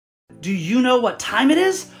Do you know what time it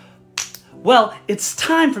is? Well, it's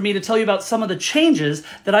time for me to tell you about some of the changes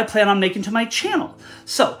that I plan on making to my channel.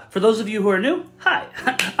 So, for those of you who are new, hi,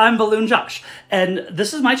 I'm Balloon Josh, and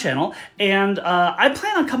this is my channel, and I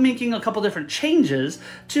plan on making a couple different changes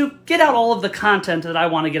to get out all of the content that I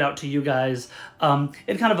want to get out to you guys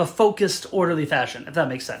in kind of a focused, orderly fashion, if that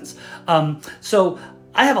makes sense. So,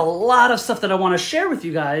 I have a lot of stuff that I want to share with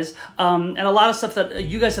you guys, and a lot of stuff that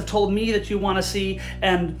you guys have told me that you want to see,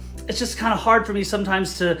 and it's just kind of hard for me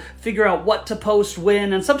sometimes to figure out what to post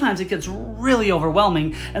when, and sometimes it gets really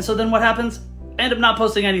overwhelming, and so then what happens? I end up not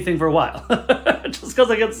posting anything for a while, just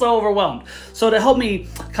because I get so overwhelmed. So to help me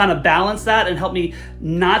kind of balance that and help me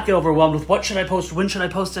not get overwhelmed with what should I post, when should I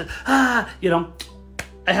post it, you know,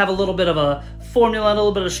 I have a little bit of a formula and a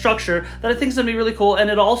little bit of structure that I think is going to be really cool, and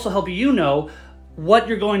it'll also help you know what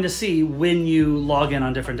you're going to see when you log in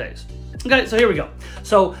on different days. Okay, so here we go.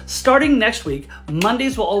 So starting next week,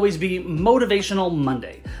 Mondays will always be Motivational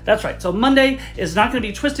Monday. That's right. So Monday is not going to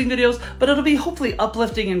be twisting videos, but it'll be hopefully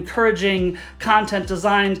uplifting, encouraging content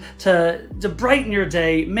designed to brighten your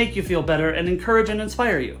day, make you feel better, and encourage and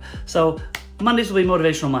inspire you. So Mondays will be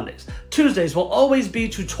Motivational Mondays. Tuesdays will always be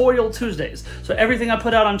Tutorial Tuesdays. So everything I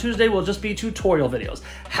put out on Tuesday will just be tutorial videos.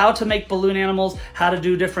 How to make balloon animals, how to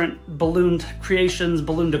do different balloon creations,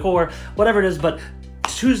 balloon decor, whatever it is, but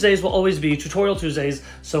Tuesdays will always be Tutorial Tuesdays,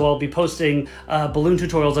 so I'll be posting balloon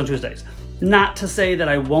tutorials on Tuesdays. Not to say that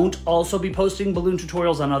I won't also be posting balloon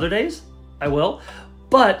tutorials on other days. I will.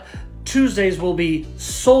 But Tuesdays will be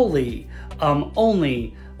solely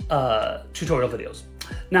only tutorial videos.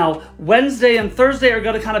 Now, Wednesday and Thursday are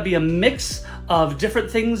going to kind of be a mix of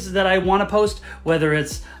different things that I want to post, whether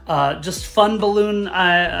it's just fun balloon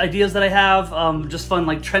ideas that I have, just fun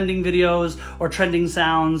like trending videos or trending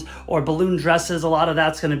sounds or balloon dresses. A lot of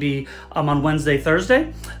that's going to be on Wednesday,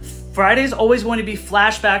 Thursday. Friday's always going to be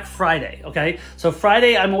Flashback Friday, okay? So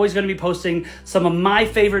Friday, I'm always going to be posting some of my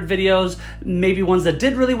favorite videos, maybe ones that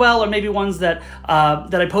did really well, or maybe ones that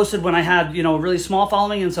that I posted when I had, you know, a really small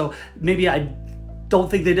following, and so maybe I don't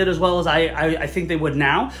think they did as well as I think they would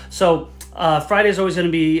now. So Friday's always going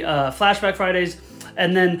to be Flashback Fridays.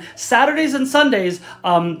 And then Saturdays and Sundays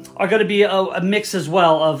are going to be a mix as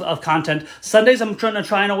well of content. Sundays, I'm trying to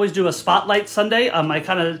try and always do a Spotlight Sunday. I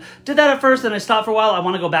kind of did that at first and I stopped for a while. I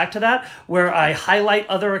want to go back to that, where I highlight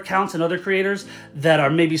other accounts and other creators that are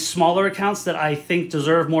maybe smaller accounts that I think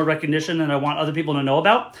deserve more recognition and I want other people to know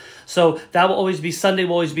about. So that will always be Sunday,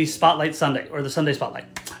 will always be Spotlight Sunday, or the Sunday Spotlight,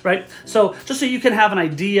 right? So just so you can have an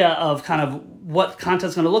idea of kind of what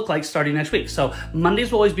content's going to look like starting next week. So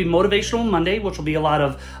Mondays will always be Motivational Monday, which will be a lot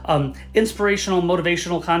of inspirational,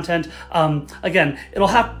 motivational content. Again, it'll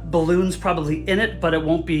have balloons probably in it, but it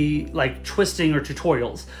won't be like twisting or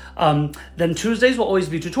tutorials. Then Tuesdays will always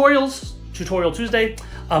be tutorials, Tutorial Tuesday.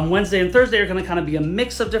 Wednesday and Thursday are going to kind of be a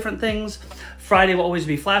mix of different things. Friday will always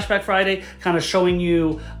be Flashback Friday, kind of showing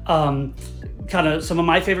you kind of some of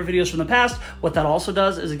my favorite videos from the past. What that also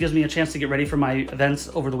does is it gives me a chance to get ready for my events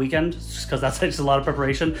over the weekend, just because that takes a lot of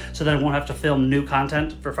preparation, so then I won't have to film new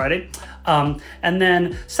content for Friday. And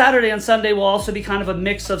then Saturday and Sunday will also be kind of a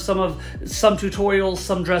mix of some tutorials,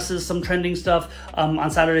 some dresses, some trending stuff on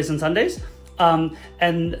Saturdays and Sundays.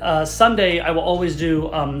 And Sunday, I will always do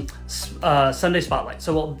Sunday Spotlight.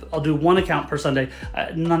 So I'll do one account per Sunday,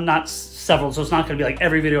 not several. So it's not going to be like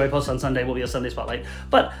every video I post on Sunday will be a Sunday Spotlight.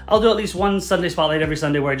 But I'll do at least one Sunday Spotlight every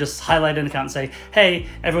Sunday where I just highlight an account and say, hey,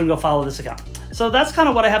 everyone go follow this account. So that's kind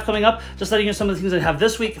of what I have coming up. Just letting you know some of the things I have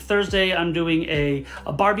this week. Thursday, I'm doing a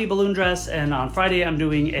Barbie balloon dress. And on Friday, I'm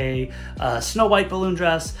doing a Snow White balloon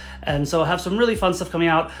dress. And so I have some really fun stuff coming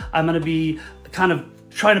out. I'm going to be kind of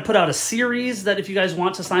trying to put out a series that if you guys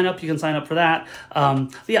want to sign up, you can sign up for that.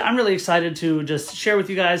 Yeah, I'm really excited to just share with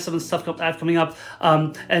you guys some of the stuff I have coming up,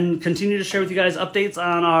 and continue to share with you guys updates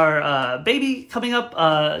on our baby coming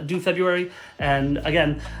up due February. And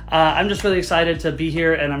again, I'm just really excited to be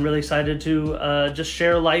here, and I'm really excited to just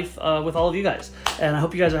share life with all of you guys. And I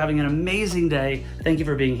hope you guys are having an amazing day. Thank you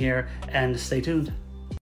for being here, and stay tuned.